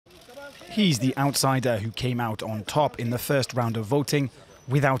He's the outsider who came out on top in the first round of voting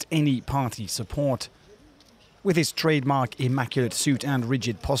without any party support. With his trademark immaculate suit and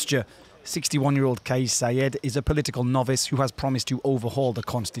rigid posture, 61-year-old Kais Saied is a political novice who has promised to overhaul the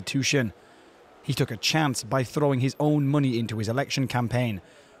constitution. He took a chance by throwing his own money into his election campaign,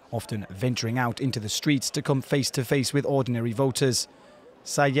 often venturing out into the streets to come face to face with ordinary voters.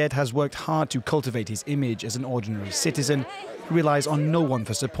 Saied has worked hard to cultivate his image as an ordinary citizen who relies on no one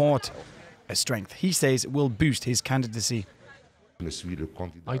for support, a strength he says will boost his candidacy.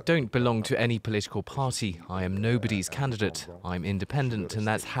 I don't belong to any political party. I am nobody's candidate. I'm independent, and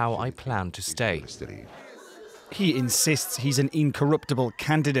that's how I plan to stay. He insists he's an incorruptible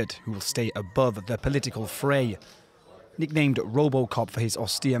candidate who will stay above the political fray. Nicknamed Robocop for his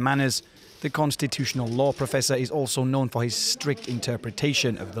austere manners, the constitutional law professor is also known for his strict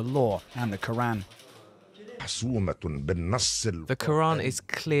interpretation of the law and the Quran. The Quran is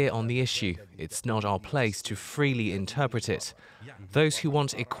clear on the issue. It's not our place to freely interpret it. Those who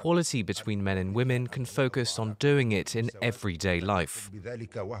want equality between men and women can focus on doing it in everyday life.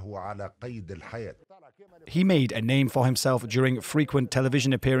 He made a name for himself during frequent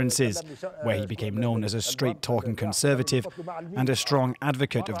television appearances, where he became known as a straight-talking conservative and a strong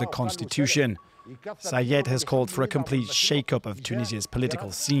advocate of the constitution. Saied has called for a complete shake-up of Tunisia's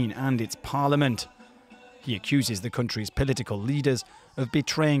political scene and its parliament. He accuses the country's political leaders of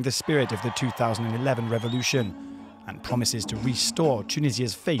betraying the spirit of the 2011 revolution and promises to restore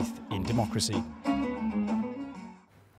Tunisia's faith in democracy.